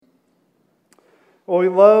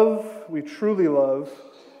Well, we truly love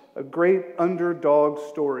a great underdog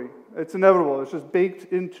story. It's inevitable. It's just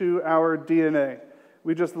baked into our DNA.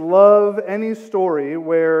 We just love any story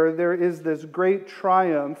where there is this great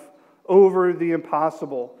triumph over the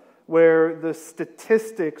impossible, where the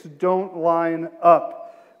statistics don't line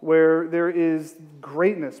up, where there is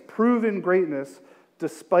greatness, proven greatness,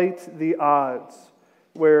 despite the odds,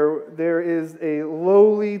 where there is a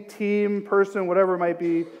lowly team person, whatever it might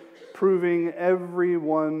be, proving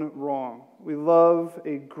everyone wrong. We love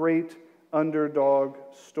a great underdog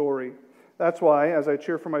story. That's why, as I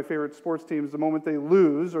cheer for my favorite sports teams, the moment they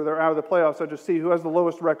lose or they're out of the playoffs, I just see who has the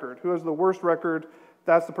lowest record, who has the worst record.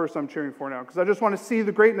 That's the person I'm cheering for now, because I just want to see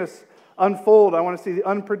the greatness unfold. I want to see the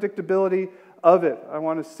unpredictability of it. I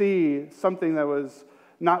want to see something that was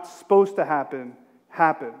not supposed to happen.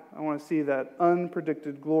 I want to see that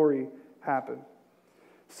unpredicted glory happen.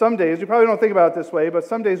 Some days, we probably don't think about it this way, but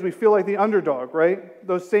some days we feel like the underdog, right?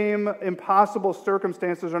 Those same impossible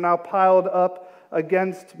circumstances are now piled up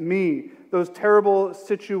against me. Those terrible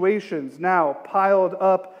situations now piled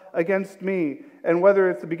up against me. And whether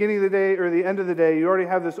it's the beginning of the day or the end of the day, you already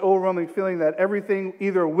have this overwhelming feeling that everything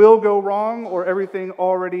either will go wrong or everything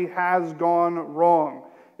already has gone wrong.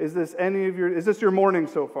 Is this your morning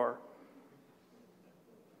so far?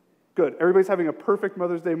 Good. Everybody's having a perfect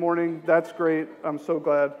Mother's Day morning. That's great. I'm so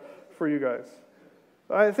glad for you guys.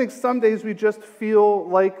 I think some days we just feel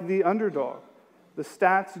like the underdog. The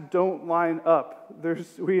stats don't line up.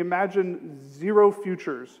 We imagine zero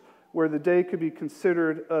futures where the day could be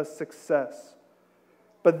considered a success.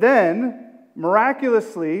 But then,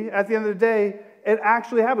 miraculously, at the end of the day, it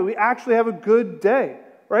actually happened. We actually have a good day,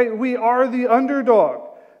 right? We are the underdog.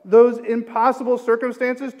 Those impossible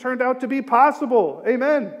circumstances turned out to be possible.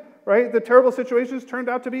 Amen. Right? The terrible situations turned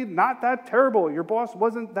out to be not that terrible. Your boss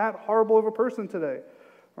wasn't that horrible of a person today.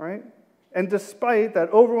 All right? And despite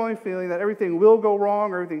that overwhelming feeling that everything will go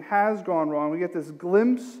wrong or everything has gone wrong, we get this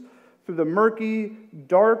glimpse through the murky,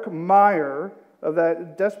 dark mire of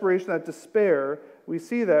that desperation, that despair. We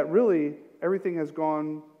see that really everything has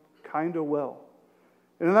gone kind of well.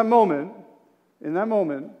 And in that moment,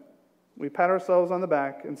 we pat ourselves on the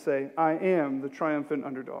back and say, I am the triumphant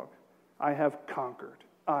underdog. I have conquered.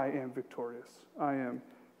 I am victorious. I am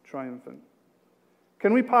triumphant.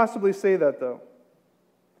 Can we possibly say that, though?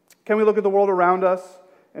 Can we look at the world around us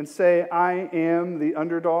and say, I am the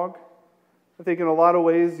underdog? I think in a lot of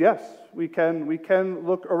ways, yes, we can. We can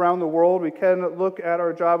look around the world. We can look at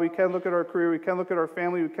our job. We can look at our career. We can look at our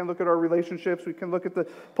family. We can look at our relationships. We can look at the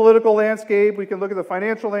political landscape. We can look at the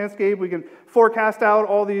financial landscape. We can forecast out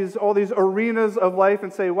all these arenas of life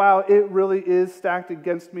and say, wow, it really is stacked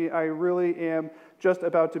against me. I really am just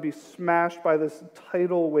about to be smashed by this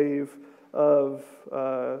tidal wave of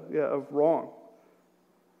wrong.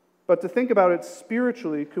 But to think about it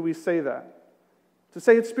spiritually, could we say that? To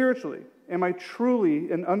say it spiritually, am I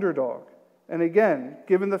truly an underdog? And again,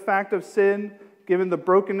 given the fact of sin, given the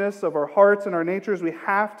brokenness of our hearts and our natures, we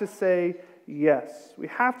have to say yes. We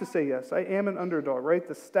have to say yes. I am an underdog, right?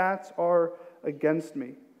 The stats are against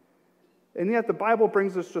me. And yet the Bible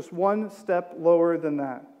brings us just one step lower than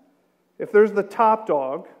that. If there's the top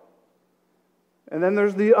dog, and then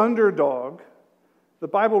there's the underdog, the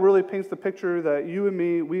Bible really paints the picture that you and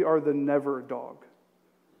me, we are the never dog.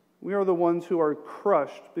 We are the ones who are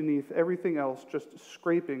crushed beneath everything else, just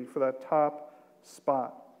scraping for that top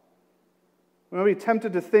spot. We might be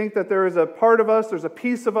tempted to think that there is a part of us, there's a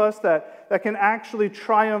piece of us that can actually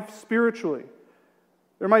triumph spiritually.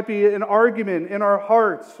 There might be an argument in our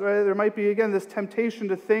hearts. Right? There might be, again, this temptation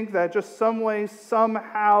to think that just some way,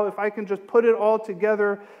 somehow, if I can just put it all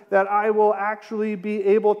together, that I will actually be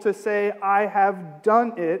able to say, I have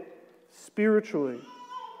done it spiritually.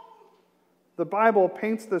 The Bible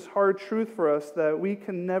paints this hard truth for us that we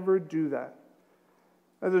can never do that.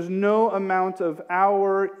 That there's no amount of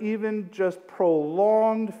our, even just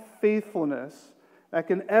prolonged faithfulness that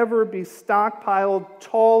can ever be stockpiled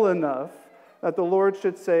tall enough that the Lord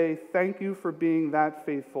should say, thank you for being that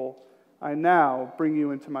faithful. I now bring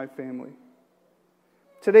you into my family.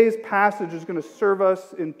 Today's passage is going to serve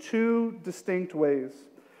us in two distinct ways.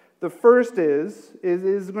 The first is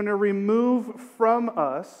going to remove from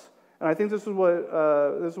us, and I think this is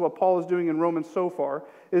what Paul is doing in Romans so far,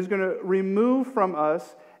 is going to remove from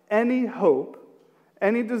us any hope,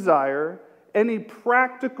 any desire, any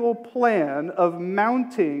practical plan of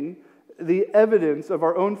mounting the evidence of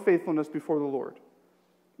our own faithfulness before the Lord.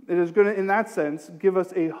 It is going to, in that sense, give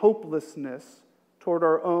us a hopelessness toward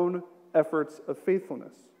our own efforts of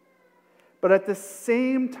faithfulness. But at the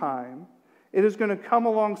same time, it is going to come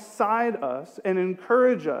alongside us and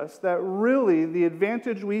encourage us that really the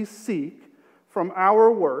advantage we seek from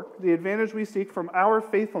our work, the advantage we seek from our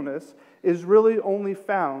faithfulness, is really only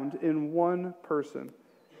found in one person.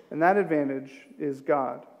 And that advantage is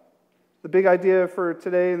God. The big idea for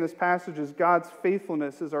today in this passage is God's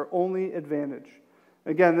faithfulness is our only advantage.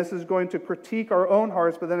 Again, this is going to critique our own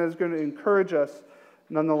hearts, but then it's going to encourage us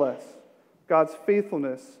nonetheless. God's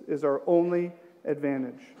faithfulness is our only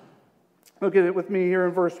advantage. Look at it with me here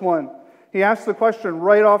in verse 1. He asks the question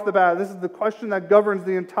right off the bat. This is the question that governs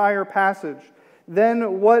the entire passage.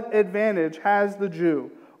 Then what advantage has the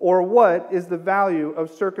Jew? Or what is the value of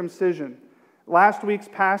circumcision? Last week's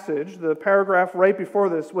passage, the paragraph right before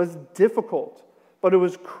this, was difficult, but it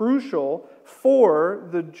was crucial for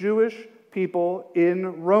the Jewish people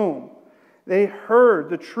in Rome. They heard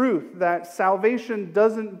the truth that salvation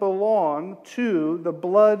doesn't belong to the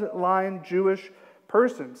bloodline Jewish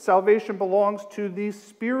person. Salvation belongs to the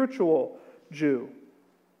spiritual Jew.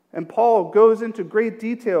 And Paul goes into great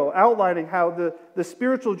detail outlining how the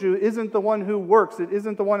spiritual Jew isn't the one who works. It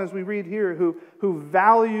isn't the one, as we read here, who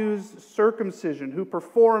values circumcision, who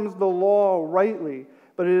performs the law rightly,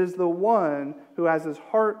 but it is the one who has his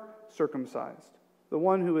heart circumcised, the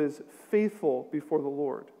one who is faithful before the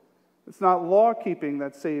Lord. It's not law-keeping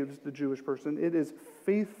that saves the Jewish person. It is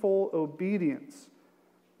faithful obedience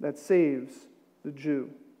that saves the Jew.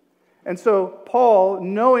 And so Paul,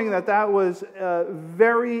 knowing that was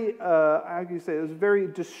very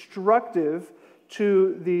destructive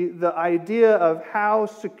to the idea of how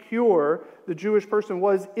secure the Jewish person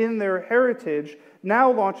was in their heritage,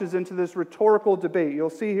 now launches into this rhetorical debate. You'll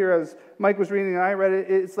see here as Mike was reading and I read it,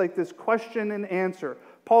 it's like this question and answer.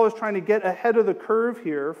 Paul is trying to get ahead of the curve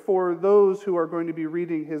here for those who are going to be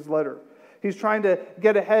reading his letter. He's trying to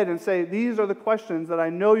get ahead and say, these are the questions that I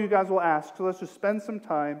know you guys will ask, so let's just spend some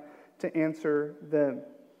time to answer them.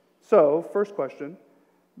 So, first question,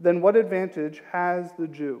 then what advantage has the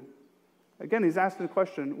Jew? Again, he's asking the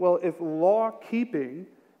question, well, if law-keeping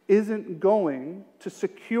isn't going to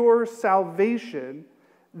secure salvation,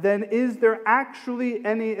 then is there actually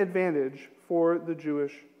any advantage for the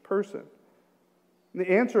Jewish person? And the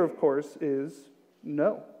answer, of course, is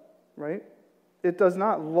no, right? It does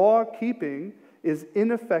not. Law-keeping is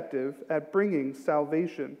ineffective at bringing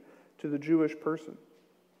salvation to the Jewish person.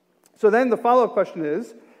 So then the follow-up question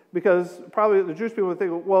is, because probably the Jewish people would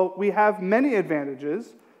think, well, we have many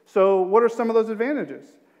advantages, so what are some of those advantages?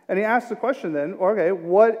 And he asks the question then, okay,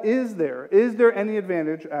 what is there? Is there any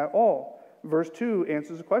advantage at all? Verse 2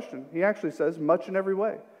 answers the question. He actually says, much in every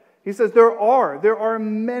way. He says, there are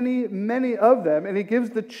many, many of them, and he gives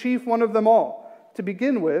the chief one of them all. To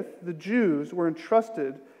begin with, the Jews were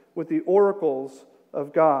entrusted with the oracles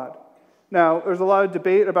of God. Now, there's a lot of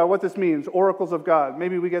debate about what this means, oracles of God.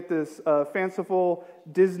 Maybe we get this fanciful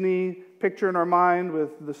Disney picture in our mind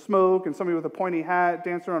with the smoke and somebody with a pointy hat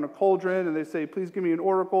dancing around a cauldron, and they say, please give me an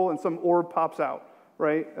oracle, and some orb pops out,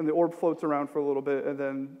 right? And the orb floats around for a little bit and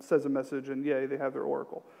then says a message, and yay, they have their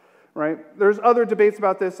oracle, right? There's other debates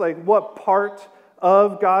about this, like what part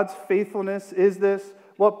of God's faithfulness is this?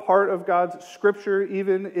 What part of God's scripture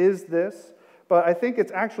even is this? But I think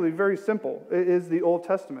it's actually very simple. It is the Old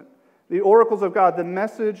Testament. The oracles of God, the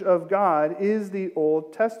message of God is the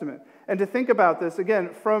Old Testament. And to think about this, again,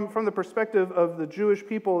 from the perspective of the Jewish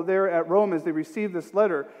people there at Rome as they received this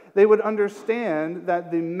letter, they would understand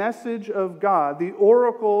that the message of God, the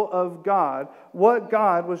oracle of God, what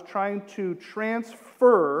God was trying to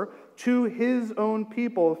transfer to his own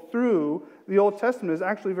people through the Old Testament is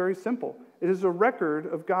actually very simple. It is a record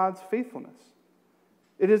of God's faithfulness.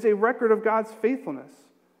 It is a record of God's faithfulness.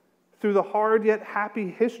 Through the hard yet happy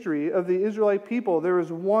history of the Israelite people, there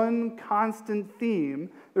is one constant theme,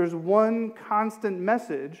 there's one constant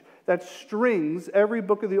message that strings every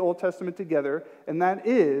book of the Old Testament together, and that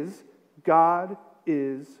is, God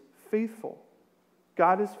is faithful.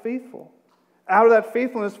 God is faithful. Out of that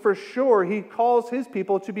faithfulness, for sure, he calls his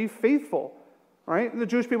people to be faithful. Right? And the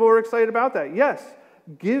Jewish people were excited about that. Yes,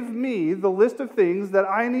 give me the list of things that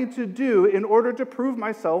I need to do in order to prove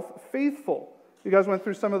myself faithful. You guys went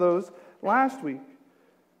through some of those last week.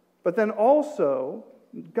 But then also,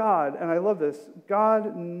 God, and I love this,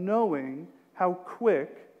 God knowing how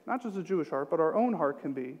quick, not just the Jewish heart, but our own heart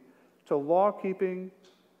can be, to law-keeping,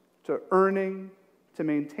 to earning, to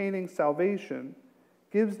maintaining salvation,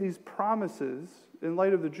 gives these promises in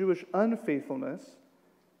light of the Jewish unfaithfulness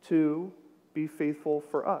to be faithful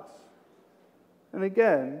for us. And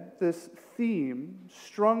again, this theme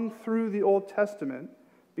strung through the Old Testament,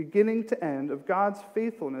 beginning to end, of God's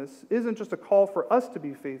faithfulness isn't just a call for us to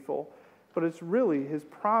be faithful, but it's really his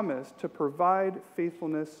promise to provide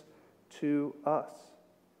faithfulness to us.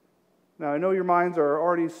 Now, I know your minds are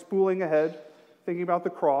already spooling ahead thinking about the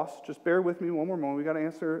cross. Just bear with me one more moment. We've got to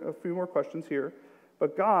answer a few more questions here.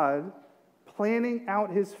 But God, planning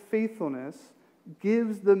out his faithfulness,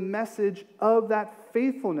 gives the message of that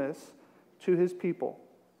faithfulness to his people,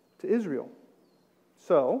 to Israel.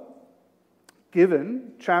 So,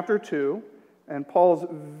 given chapter 2 and Paul's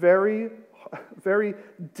very, very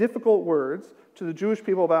difficult words to the Jewish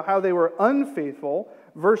people about how they were unfaithful,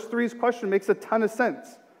 verse 3's question makes a ton of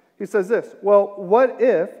sense. He says this, well, what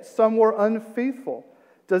if some were unfaithful?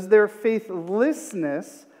 Does their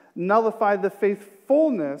faithlessness nullify the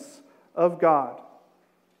faithfulness of God?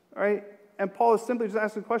 All right? And Paul is simply just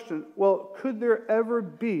asking the question, well, could there ever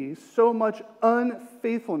be so much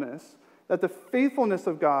unfaithfulness that the faithfulness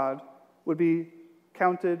of God would be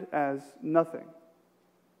counted as nothing?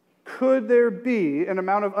 Could there be an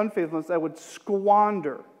amount of unfaithfulness that would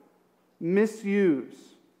squander, misuse,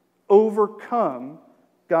 overcome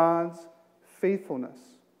God's faithfulness?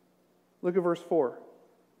 Look at verse 4.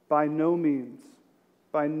 By no means.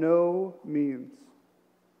 By no means.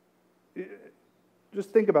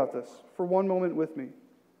 Just think about this for one moment with me.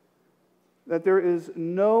 That there is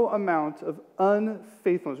no amount of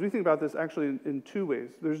unfaithfulness. We think about this actually in two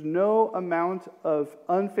ways. There's no amount of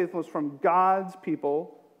unfaithfulness from God's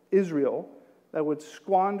people, Israel, that would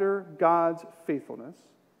squander God's faithfulness.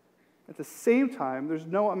 At the same time, there's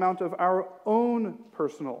no amount of our own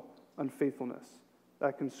personal unfaithfulness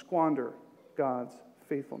that can squander God's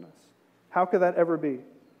faithfulness. How could that ever be?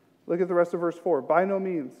 Look at the rest of verse 4. By no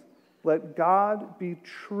means. Let God be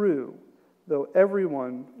true, though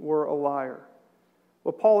everyone were a liar.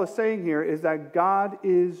 What Paul is saying here is that God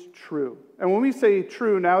is true. And when we say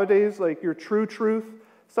true nowadays, like your true truth,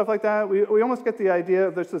 stuff like that, we almost get the idea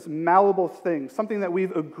of there's this malleable thing, something that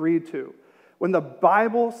we've agreed to. When the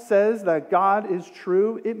Bible says that God is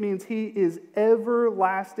true, it means he is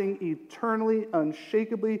everlasting, eternally,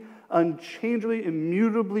 unshakably, unchangeably,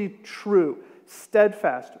 immutably true,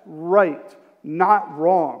 steadfast, right, not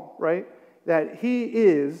wrong, right? That he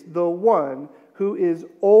is the one who is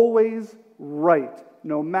always right,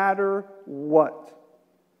 no matter what.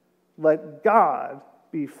 Let God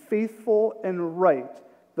be faithful and right,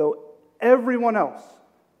 though everyone else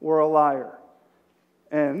were a liar.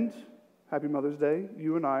 And, happy Mother's Day,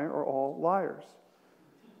 you and I are all liars.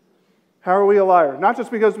 How are we a liar? Not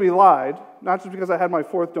just because we lied, not just because I had my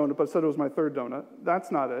fourth donut but said it was my third donut.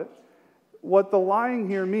 That's not it. What the lying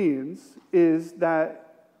here means is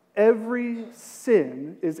that every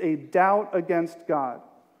sin is a doubt against God.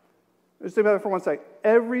 Just think about it for 1 sec.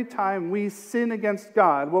 Every time we sin against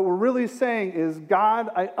God, what we're really saying is, God,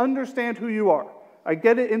 I understand who you are. I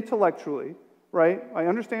get it intellectually, right? I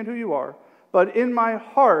understand who you are. But in my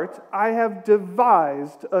heart, I have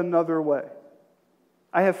devised another way.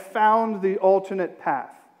 I have found the alternate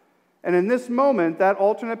path. And in this moment, that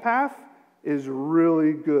alternate path is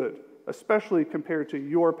really good, especially compared to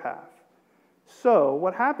your path. So,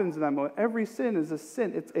 what happens in that moment? Every sin is a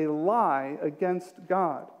sin. It's a lie against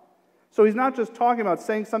God. So he's not just talking about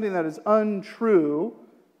saying something that is untrue,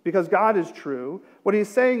 because God is true. What he's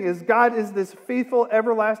saying is God is this faithful,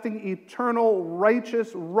 everlasting, eternal,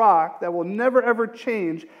 righteous rock that will never, ever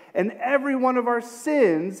change, and every one of our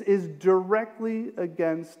sins is directly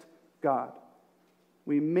against God.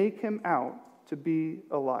 We make him out to be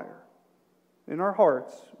a liar. In our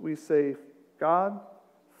hearts, we say, God,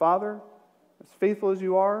 Father, as faithful as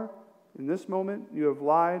you are, in this moment you have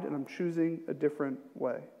lied and I'm choosing a different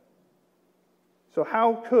way. So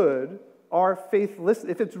how could our faithlessness,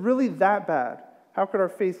 if it's really that bad, how could our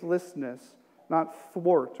faithlessness not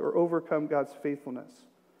thwart or overcome God's faithfulness?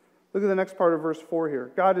 Look at the next part of verse 4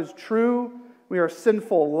 here. God is true, we are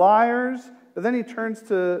sinful liars. But then he turns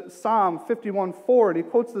to Psalm 51:4 and he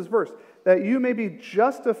quotes this verse, that you may be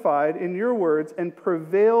justified in your words and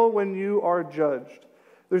prevail when you are judged.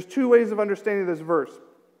 There's two ways of understanding this verse.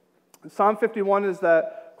 Psalm 51 is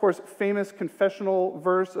that, of course, famous confessional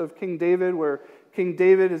verse of King David where King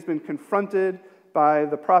David has been confronted by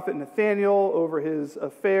the prophet Nathaniel over his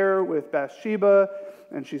affair with Bathsheba,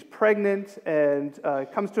 and she's pregnant, and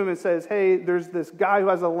comes to him and says, hey, there's this guy who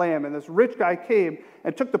has a lamb, and this rich guy came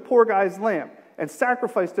and took the poor guy's lamb and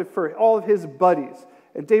sacrificed it for all of his buddies.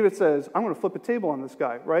 And David says, I'm going to flip a table on this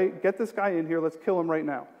guy, right? Get this guy in here, let's kill him right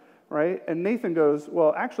now, right? And Nathan goes,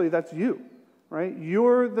 well, actually, that's you, right?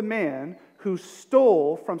 You're the man who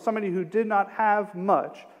stole from somebody who did not have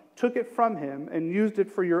much, took it from him, and used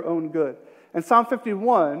it for your own good. And Psalm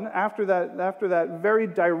 51, after that very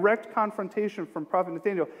direct confrontation from Prophet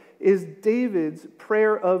Nathaniel, is David's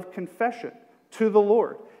prayer of confession to the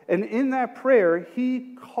Lord. And in that prayer,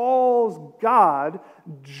 he calls God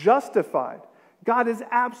justified. God is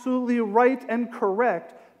absolutely right and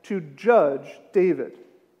correct to judge David,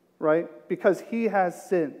 right? Because he has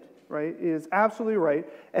sinned, right? It is absolutely right.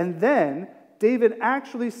 And then David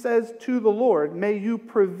actually says to the Lord, may you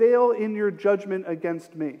prevail in your judgment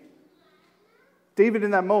against me. David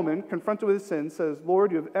in that moment, confronted with his sin, says,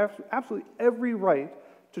 Lord, you have absolutely every right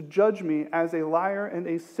to judge me as a liar and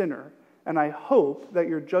a sinner, and I hope that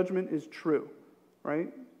your judgment is true,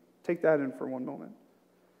 right? Take that in for one moment.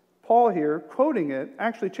 Paul here, quoting it,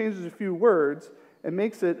 actually changes a few words and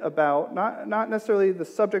makes it about not necessarily the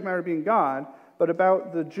subject matter being God, but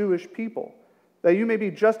about the Jewish people. That you may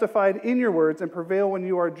be justified in your words and prevail when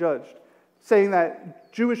you are judged. Saying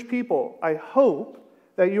that Jewish people, I hope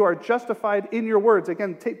that you are justified in your words.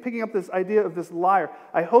 Again, picking up this idea of this liar.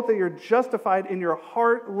 I hope that you're justified in your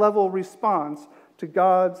heart-level response to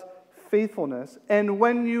God's faithfulness. And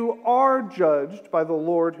when you are judged by the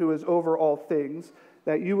Lord who is over all things,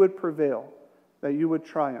 that you would prevail, that you would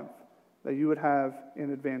triumph, that you would have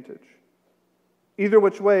an advantage. Either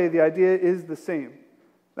which way, the idea is the same,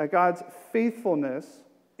 that God's faithfulness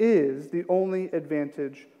is the only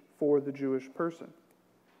advantage for the Jewish person.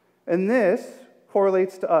 And this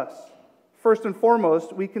correlates to us. First and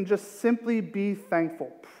foremost, we can just simply be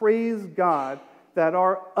thankful. Praise God that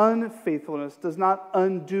our unfaithfulness does not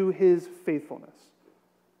undo his faithfulness.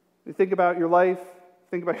 You think about your life,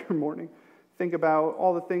 think about your morning, think about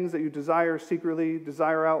all the things that you desire secretly,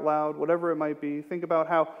 desire out loud, whatever it might be. Think about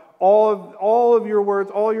how all of your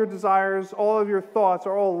words, all your desires, all of your thoughts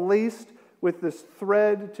are all laced with this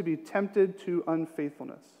thread to be tempted to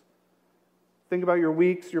unfaithfulness. Think about your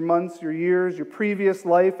weeks, your months, your years, your previous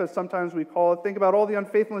life, as sometimes we call it. Think about all the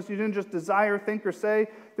unfaithfulness you didn't just desire, think, or say.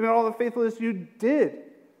 Think about all the faithfulness you did.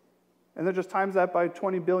 And then just times that by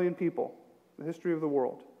 20 billion people, the history of the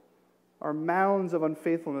world. Our mounds of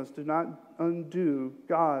unfaithfulness do not undo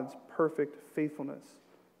God's perfect faithfulness.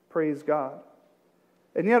 Praise God.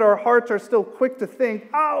 And yet our hearts are still quick to think,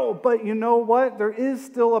 oh, but you know what? There is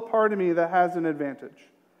still a part of me that has an advantage.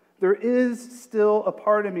 There is still a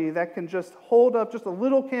part of me that can just hold up just a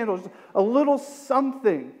little candle, just a little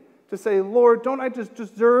something to say, Lord, don't I just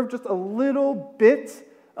deserve just a little bit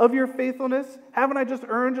of your faithfulness? Haven't I just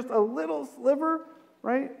earned just a little sliver,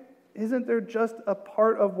 right? Isn't there just a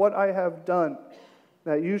part of what I have done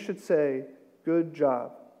that you should say, good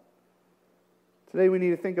job? Today we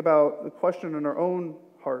need to think about the question in our own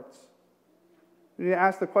hearts. We need to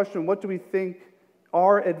ask the question, what do we think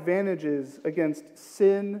our advantages against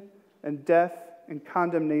sin and death and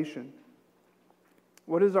condemnation?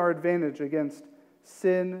 What is our advantage against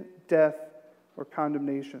sin, death, or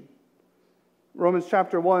condemnation? Romans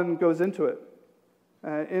chapter 1 goes into it.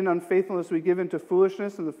 In unfaithfulness we give into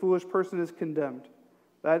foolishness, and the foolish person is condemned.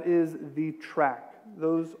 That is the track.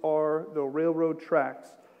 Those are the railroad tracks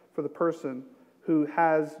for the person who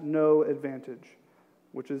has no advantage,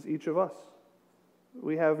 which is each of us.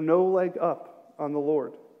 We have no leg up on the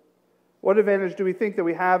Lord. What advantage do we think that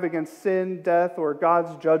we have against sin, death, or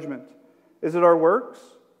God's judgment? Is it our works?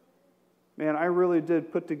 Man, I really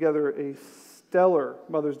did put together a stellar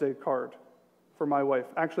Mother's Day card for my wife.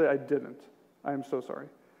 Actually, I didn't. I am so sorry.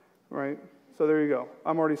 Right? So there you go.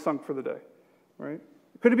 I'm already sunk for the day. Right?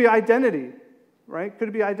 Could it be identity? Right? Could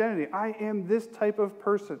it be identity? I am this type of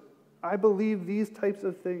person. I believe these types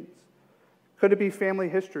of things. Could it be family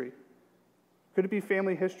history? Could it be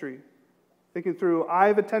family history? Thinking through,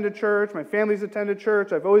 I've attended church, my family's attended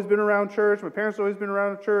church, I've always been around church, my parents have always been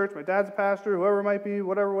around church, my dad's a pastor, whoever it might be,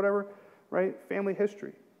 whatever, right? Family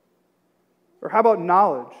history. Or how about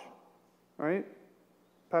knowledge, right?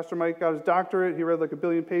 Pastor Mike got his doctorate, he read like 1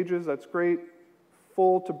 billion pages, that's great,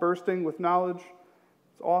 full to bursting with knowledge,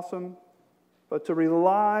 it's awesome. But to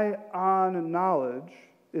rely on knowledge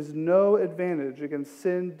is no advantage against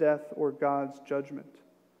sin, death, or God's judgment.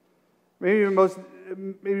 Maybe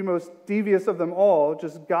most devious of them all,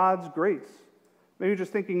 just God's grace. Maybe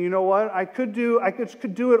just thinking, you know what, I could do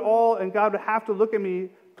it all, and God would have to look at me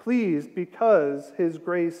pleased because his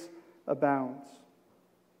grace abounds.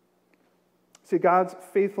 See, God's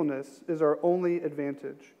faithfulness is our only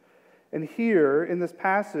advantage. And here, in this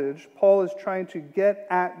passage, Paul is trying to get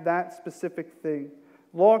at that specific thing.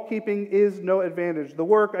 Law-keeping is no advantage. The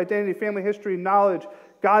work, identity, family history, knowledge,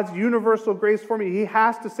 God's universal grace for me, he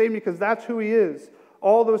has to save me because that's who he is.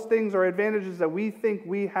 All those things are advantages that we think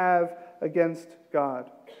we have against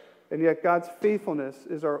God. And yet God's faithfulness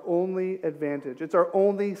is our only advantage. It's our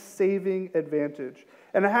only saving advantage.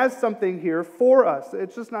 And it has something here for us.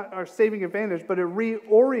 It's just not our saving advantage, but it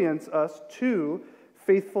reorients us to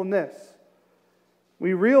faithfulness.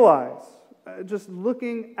 We realize, just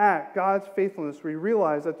looking at God's faithfulness, we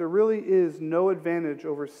realize that there really is no advantage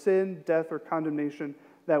over sin, death, or condemnation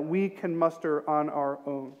that we can muster on our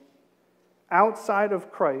own. Outside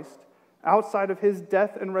of Christ, outside of his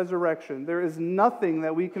death and resurrection, there is nothing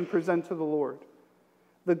that we can present to the Lord.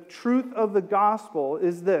 The truth of the gospel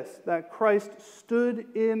is this, that Christ stood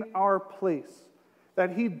in our place,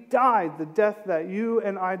 that he died the death that you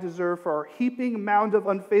and I deserve for our heaping mound of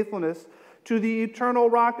unfaithfulness to the eternal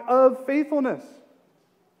rock of faithfulness.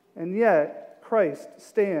 And yet, Christ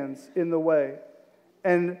stands in the way.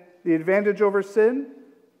 And the advantage over sin,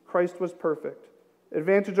 Christ was perfect.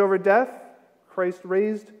 Advantage over death, Christ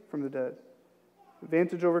raised from the dead.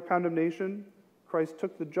 Advantage over condemnation, Christ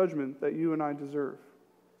took the judgment that you and I deserve.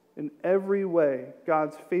 In every way,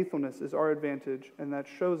 God's faithfulness is our advantage, and that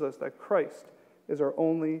shows us that Christ is our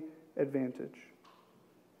only advantage.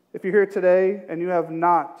 If you're here today and you have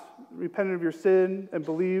not repented of your sin and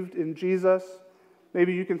believed in Jesus,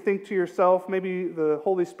 maybe you can think to yourself, maybe the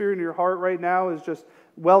Holy Spirit in your heart right now is just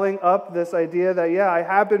welling up this idea that, yeah, I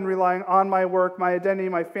have been relying on my work, my identity,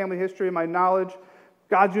 my family history, my knowledge,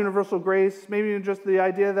 God's universal grace, maybe even just the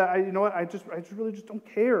idea that, I just really just don't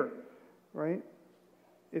care, right?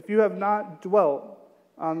 If you have not dwelt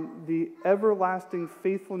on the everlasting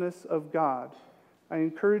faithfulness of God, I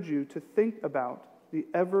encourage you to think about the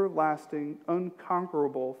everlasting,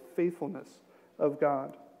 unconquerable faithfulness of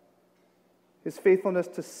God. His faithfulness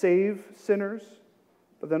to save sinners,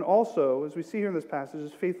 but then also, as we see here in this passage,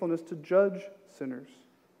 his faithfulness to judge sinners.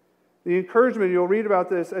 The encouragement, you'll read about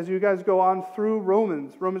this as you guys go on through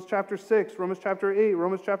Romans chapter 6, Romans chapter 8,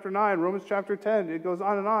 Romans chapter 9, Romans chapter 10. It goes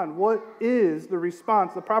on and on. What is the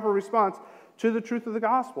response, the proper response to the truth of the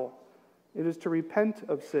gospel? It is to repent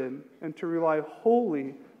of sin and to rely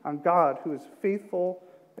wholly on God, who is faithful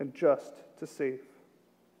and just to save.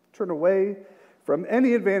 Turn away from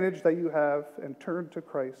any advantage that you have and turn to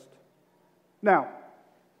Christ. Now,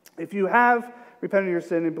 if you have repented of your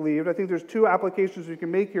sin and believed, I think there's two applications we can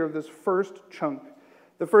make here of this first chunk.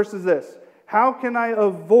 The first is this: how can I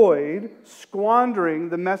avoid squandering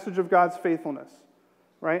the message of God's faithfulness?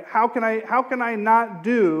 Right? How can I not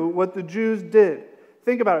do what the Jews did?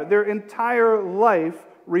 Think about it. Their entire life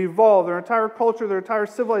revolved, their entire culture, their entire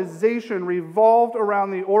civilization revolved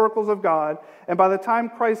around the oracles of God. And by the time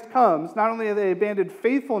Christ comes, not only have they abandoned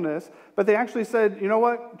faithfulness, but they actually said, you know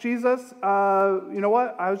what, Jesus, you know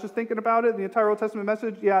what, I was just thinking about it, the entire Old Testament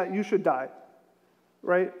message, yeah, you should die.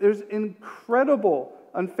 Right? There's incredible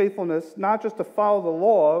unfaithfulness, not just to follow the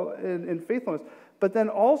law in faithfulness, but then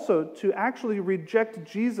also to actually reject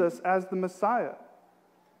Jesus as the Messiah.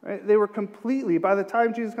 Right? They were completely, by the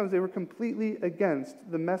time Jesus comes, they were completely against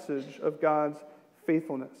the message of God's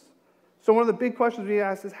faithfulness. So one of the big questions we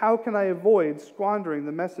ask is, how can I avoid squandering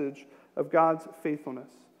the message of God's faithfulness?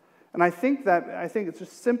 And I think it's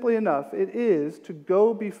just simply enough. It is to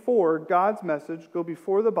go before God's message, go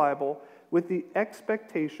before the Bible, with the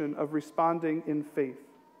expectation of responding in faith.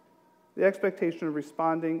 The expectation of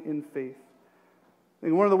responding in faith. I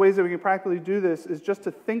think one of the ways that we can practically do this is just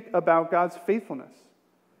to think about God's faithfulness.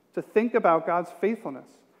 To think about God's faithfulness.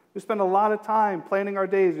 We spend a lot of time planning our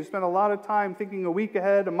days. We spend a lot of time thinking a week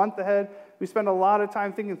ahead, a month ahead. We spend a lot of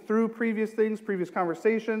time thinking through previous things, previous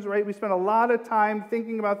conversations, right? We spend a lot of time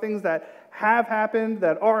thinking about things that have happened,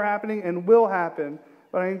 that are happening, and will happen.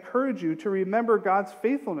 But I encourage you to remember God's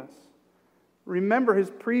faithfulness. Remember his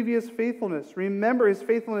previous faithfulness. Remember his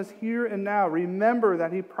faithfulness here and now. Remember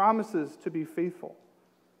that he promises to be faithful.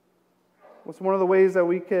 What's one of the ways that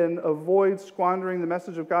we can avoid squandering the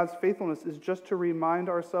message of God's faithfulness is just to remind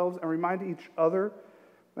ourselves and remind each other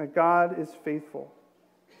that God is faithful.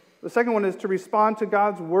 The second one is to respond to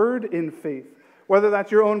God's word in faith, whether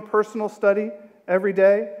that's your own personal study every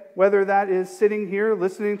day, whether that is sitting here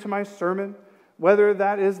listening to my sermon, whether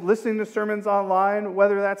that is listening to sermons online,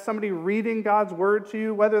 whether that's somebody reading God's word to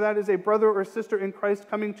you, whether that is a brother or sister in Christ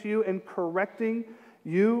coming to you and correcting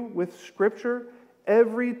you with Scripture.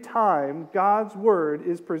 Every time God's word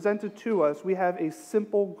is presented to us, we have a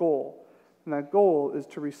simple goal, and that goal is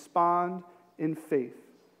to respond in faith.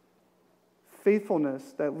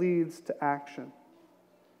 Faithfulness that leads to action.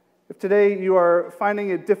 If today you are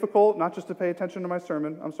finding it difficult, not just to pay attention to my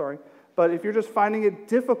sermon, I'm sorry, but if you're just finding it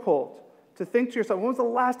difficult to think to yourself, when was the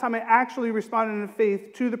last time I actually responded in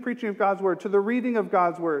faith to the preaching of God's word, to the reading of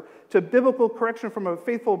God's word, to biblical correction from a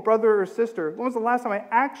faithful brother or sister? When was the last time I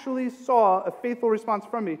actually saw a faithful response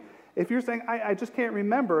from me? If you're saying, I just can't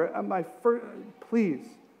remember, please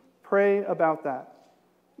pray about that.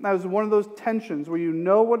 That is one of those tensions where you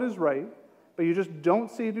know what is right, but you just don't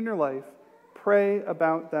see it in your life. Pray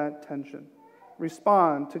about that tension.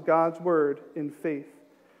 Respond to God's word in faith.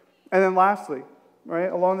 And then lastly,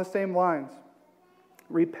 right, along the same lines,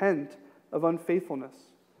 repent of unfaithfulness.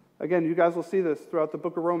 Again, you guys will see this throughout the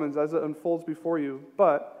book of Romans as it unfolds before you.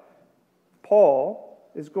 But Paul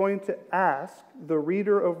is going to ask the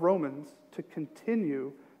reader of Romans to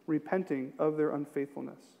continue repenting of their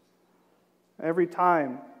unfaithfulness. Every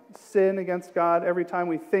time sin against God, every time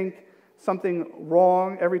we think something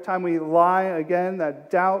wrong, every time we lie again,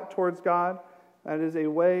 that doubt towards God, that is a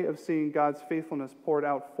way of seeing God's faithfulness poured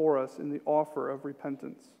out for us in the offer of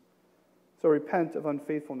repentance. So repent of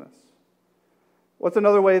unfaithfulness. What's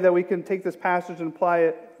another way that we can take this passage and apply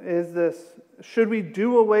it is this. Should we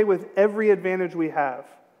do away with every advantage we have?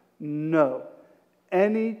 No.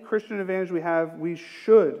 Any Christian advantage we have, we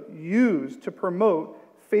should use to promote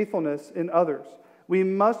faithfulness in others. We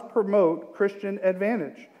must promote Christian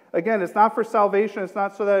advantage. Again, it's not for salvation. It's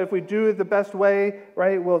not so that if we do it the best way,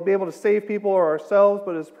 right, we'll be able to save people or ourselves,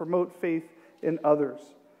 but it's promote faith in others.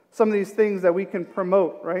 Some of these things that we can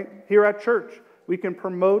promote, right, here at church, we can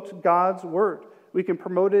promote God's word. We can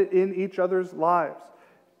promote it in each other's lives.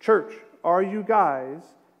 Church, are you guys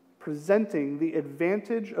presenting the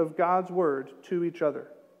advantage of God's word to each other?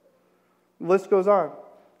 The list goes on.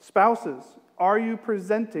 Spouses, are you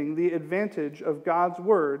presenting the advantage of God's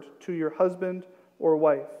word to your husband or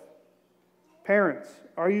wife? Parents,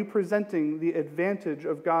 are you presenting the advantage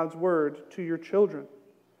of God's word to your children?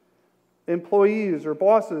 Employees or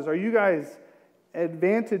bosses, are you guys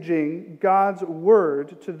advantaging God's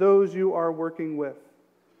word to those you are working with?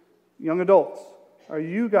 Young adults, are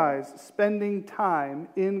you guys spending time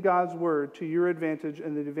in God's word to your advantage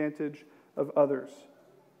and the advantage of others?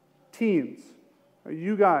 Teens, are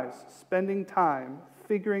you guys spending time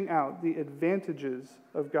figuring out the advantages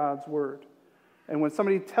of God's word? And when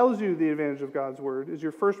somebody tells you the advantage of God's word, is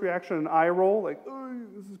your first reaction an eye roll, like, oh,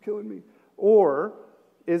 this is killing me? Or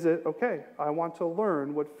is it, okay, I want to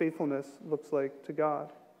learn what faithfulness looks like to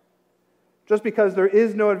God? Just because there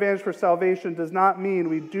is no advantage for salvation does not mean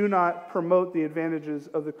we do not promote the advantages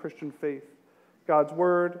of the Christian faith. God's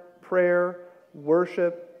word, prayer,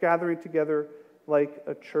 worship, gathering together like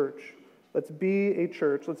a church. Let's be a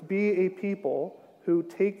church. Let's be a people who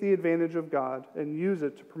take the advantage of God and use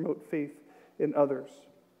it to promote faith in others.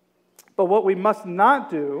 But what we must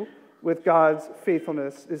not do with God's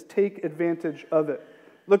faithfulness is take advantage of it.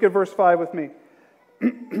 Look at verse 5 with me.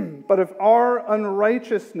 But if our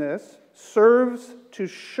unrighteousness serves to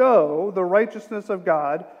show the righteousness of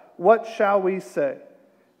God, what shall we say?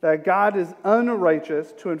 That God is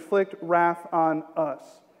unrighteous to inflict wrath on us.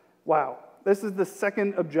 Wow. This is the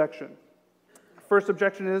second objection. First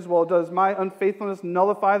objection is, well, does my unfaithfulness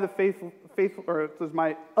nullify the does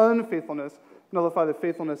my unfaithfulness nullify the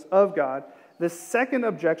faithfulness of God? The second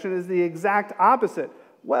objection is the exact opposite.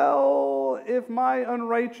 Well, if my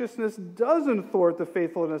unrighteousness doesn't thwart the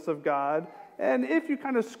faithfulness of God, and if you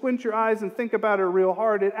kind of squint your eyes and think about it real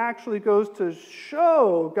hard, it actually goes to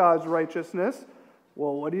show God's righteousness,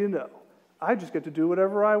 well, what do you know? I just get to do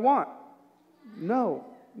whatever I want. No.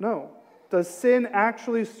 Does sin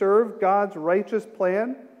actually serve God's righteous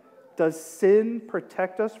plan? Does sin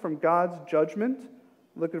protect us from God's judgment?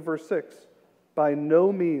 Look at verse 6. By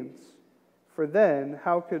no means. For then,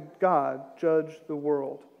 how could God judge the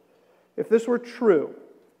world? If this were true,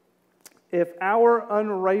 if our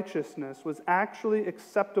unrighteousness was actually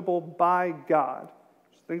acceptable by God,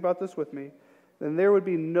 just think about this with me, then there would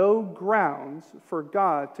be no grounds for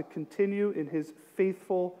God to continue in his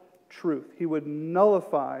faithful truth. He would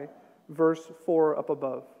nullify verse 4 up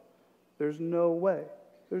above. There's no way.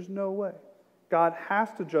 There's no way. God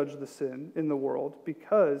has to judge the sin in the world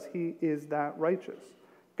because he is that righteous.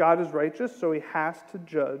 God is righteous, so he has to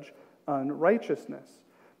judge unrighteousness.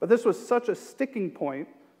 But this was such a sticking point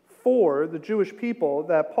for the Jewish people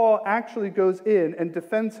that Paul actually goes in and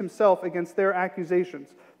defends himself against their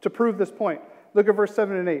accusations to prove this point. Look at verse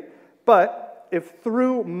 7 and 8. But if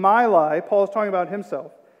through my lie, Paul is talking about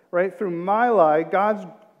himself, right? Through my lie, God's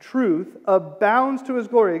truth abounds to his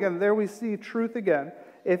glory. Again, there we see truth again.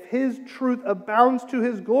 If his truth abounds to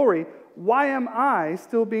his glory, why am I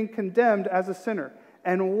still being condemned as a sinner?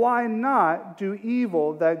 And why not do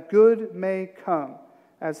evil that good may come?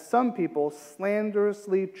 As some people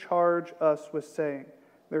slanderously charge us with saying,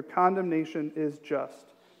 their condemnation is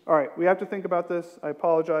just. All right, we have to think about this. I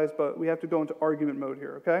apologize, but we have to go into argument mode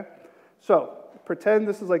here, okay? So, pretend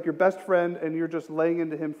this is like your best friend and you're just laying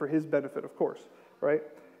into him for his benefit, of course, right?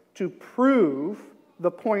 To prove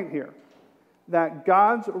the point here, that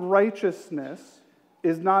God's righteousness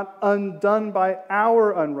is not undone by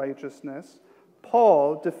our unrighteousness,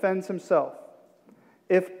 Paul defends himself.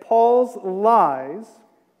 If Paul's lies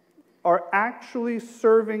are actually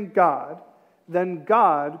serving God, then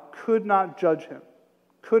God could not judge him.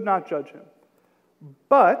 Could not judge him.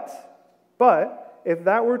 But if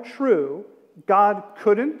that were true, God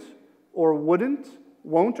couldn't or wouldn't,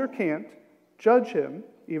 won't or can't judge him,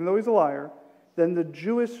 even though he's a liar, then the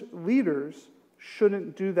Jewish leaders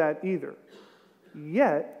shouldn't do that either.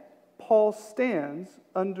 Yet, Paul stands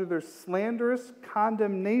under their slanderous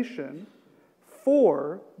condemnation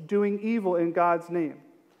for doing evil in God's name.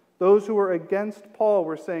 Those who were against Paul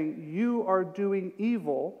were saying, you are doing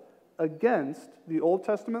evil against the Old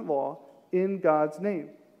Testament law in God's name.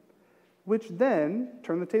 Which then,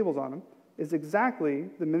 turn the tables on him, is exactly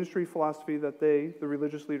the ministry philosophy that they, the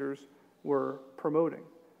religious leaders, were promoting.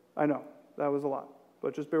 I know, that was a lot,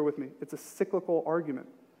 but just bear with me. It's a cyclical argument.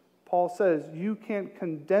 Paul says, you can't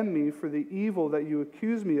condemn me for the evil that you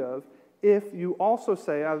accuse me of if you also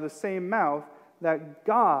say out of the same mouth that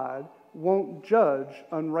God won't judge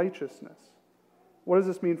unrighteousness. What does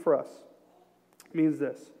this mean for us? It means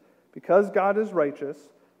this. Because God is righteous,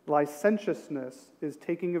 licentiousness is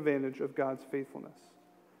taking advantage of God's faithfulness.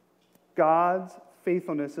 God's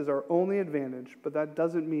faithfulness is our only advantage, but that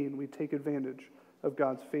doesn't mean we take advantage of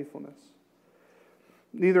God's faithfulness.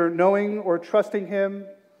 Neither knowing or trusting him,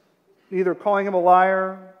 neither calling him a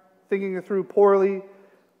liar, thinking it through poorly,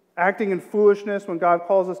 acting in foolishness when God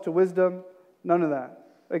calls us to wisdom, none of that.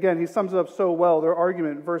 Again, he sums it up so well, their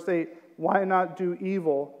argument, verse 8, why not do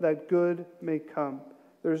evil that good may come?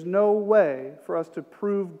 There's no way for us to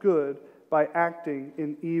prove good by acting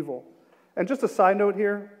in evil. And just a side note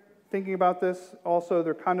here, thinking about this, also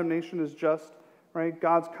their condemnation is just, right?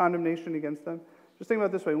 God's condemnation against them. Just think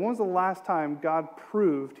about it this way. When was the last time God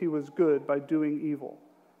proved he was good by doing evil?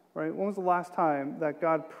 Right? When was the last time that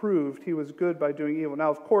God proved he was good by doing evil?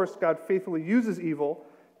 Now, of course, God faithfully uses evil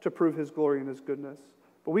to prove his glory and his goodness.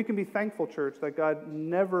 But we can be thankful, church, that God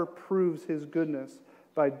never proves his goodness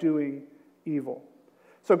by doing evil.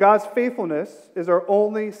 So God's faithfulness is our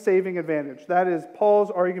only saving advantage. That is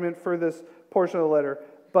Paul's argument for this portion of the letter.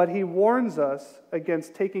 But he warns us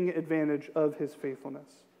against taking advantage of his faithfulness.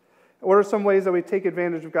 What are some ways that we take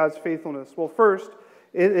advantage of God's faithfulness? Well, first,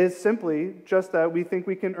 it is simply just that we think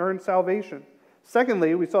we can earn salvation.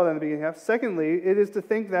 Secondly, we saw that in the beginning half. Secondly, it is to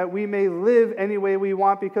think that we may live any way we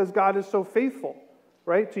want because God is so faithful,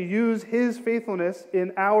 right? To use his faithfulness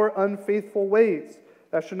in our unfaithful ways.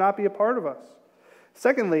 That should not be a part of us.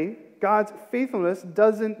 Secondly, God's faithfulness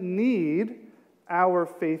doesn't need our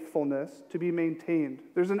faithfulness to be maintained.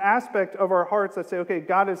 There's an aspect of our hearts that say, okay,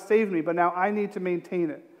 God has saved me, but now I need to maintain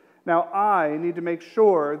it. Now I need to make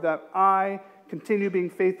sure that I continue being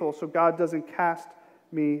faithful so God doesn't cast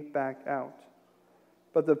me back out.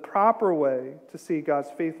 But the proper way to see God's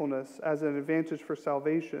faithfulness as an advantage for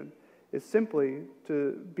salvation is simply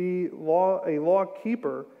to be a law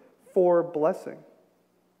keeper for blessing.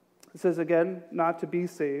 It says again, not to be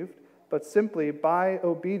saved, but simply by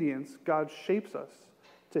obedience, God shapes us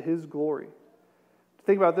to his glory.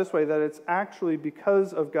 Think about it this way, that it's actually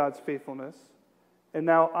because of God's faithfulness, and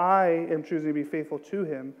now I am choosing to be faithful to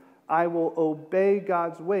him, I will obey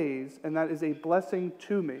God's ways, and that is a blessing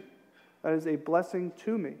to me. That is a blessing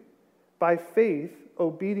to me. By faith,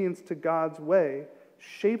 obedience to God's way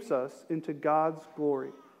shapes us into God's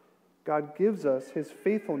glory. God gives us his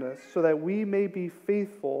faithfulness so that we may be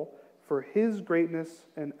faithful for his greatness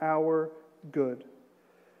and our good.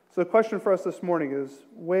 So the question for us this morning is,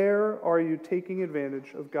 where are you taking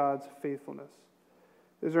advantage of God's faithfulness?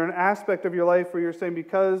 Is there an aspect of your life where you're saying,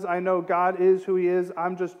 because I know God is who he is,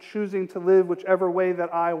 I'm just choosing to live whichever way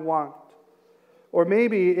that I want? Or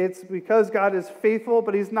maybe it's because God is faithful,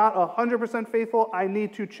 but he's not 100% faithful, I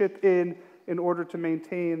need to chip in order to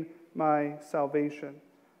maintain my salvation.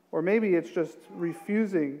 Or maybe it's just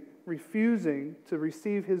refusing to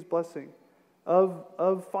receive his blessing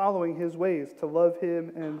of following his ways, to love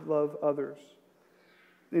him and love others.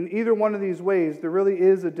 In either one of these ways, there really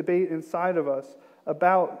is a debate inside of us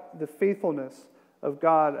about the faithfulness of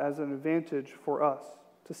God as an advantage for us,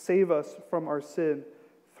 to save us from our sin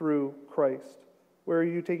through Christ. Where are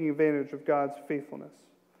you taking advantage of God's faithfulness?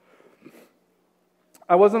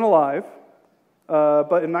 I wasn't alive,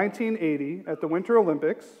 but in 1980, at the Winter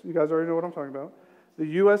Olympics, you guys already know what I'm talking about, the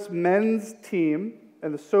U.S. men's team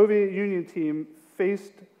and the Soviet Union team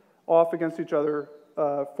faced off against each other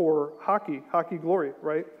for hockey glory,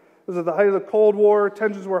 right? This is at the height of the Cold War.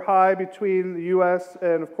 Tensions were high between the U.S.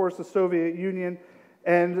 and, of course, the Soviet Union.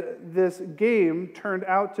 And this game turned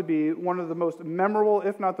out to be one of the most memorable,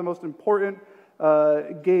 if not the most important,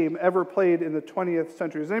 game ever played in the 20th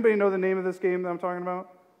century. Does anybody know the name of this game that I'm talking about?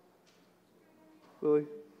 Lily?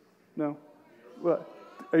 No? What?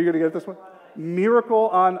 Are you going to get this one? Miracle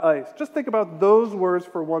on Ice. Just think about those words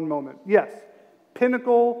for one moment. Yes,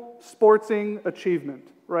 pinnacle sportsing achievement,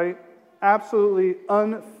 right? Absolutely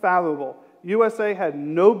unfathomable. USA had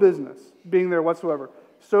no business being there whatsoever.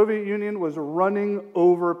 Soviet Union was running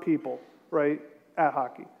over people, right, at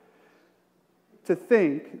hockey. To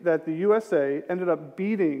think that the USA ended up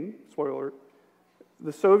beating, spoiler alert,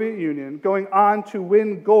 the Soviet Union, going on to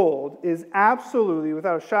win gold, is absolutely,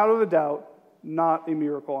 without a shadow of a doubt, not a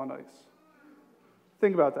miracle on ice.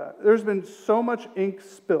 Think about that. There's been so much ink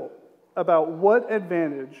spilt about what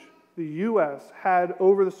advantage the U.S. had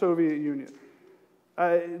over the Soviet Union.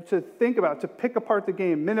 To think about, to pick apart the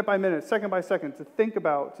game minute by minute, second by second, to think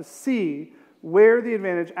about, to see where the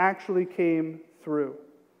advantage actually came through.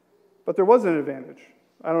 But there was an advantage.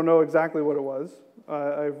 I don't know exactly what it was.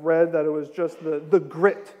 I've read that it was just the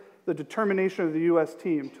grit, the determination of the U.S.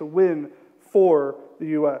 team to win for the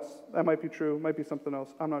U.S. That might be true, might be something else,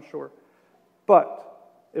 I'm not sure. But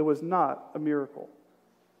it was not a miracle.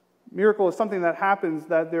 Miracle is something that happens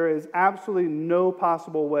that there is absolutely no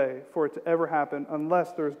possible way for it to ever happen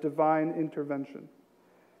unless there's divine intervention.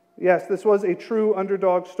 Yes, this was a true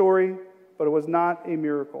underdog story, but it was not a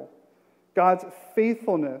miracle. God's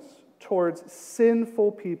faithfulness towards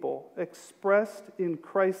sinful people expressed in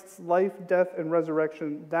Christ's life, death, and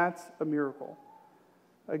resurrection, that's a miracle.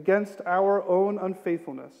 Against our own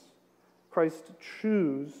unfaithfulness, Christ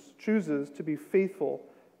chooses to be faithful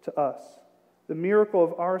to us. The miracle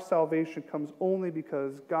of our salvation comes only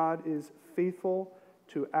because God is faithful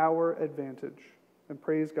to our advantage. And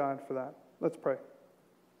praise God for that. Let's pray.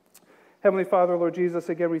 Heavenly Father, Lord Jesus,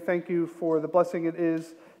 again, we thank you for the blessing it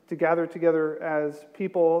is to gather together as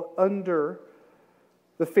people under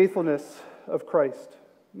the faithfulness of Christ.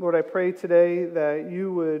 Lord, I pray today that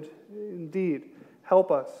you would indeed help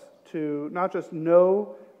us to not just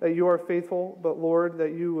know that you are faithful, but Lord,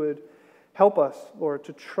 that you would help us, Lord,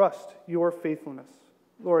 to trust your faithfulness.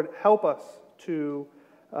 Lord, help us to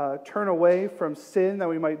turn away from sin that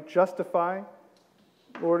we might justify.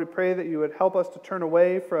 Lord, we pray that you would help us to turn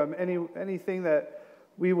away from anything that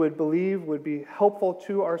we would believe would be helpful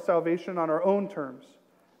to our salvation on our own terms.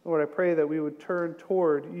 Lord, I pray that we would turn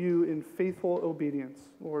toward you in faithful obedience,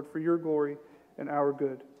 Lord, for your glory and our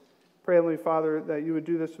good. Pray, Heavenly Father, that you would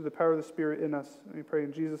do this through the power of the Spirit in us. And we pray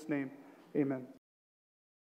in Jesus' name, amen.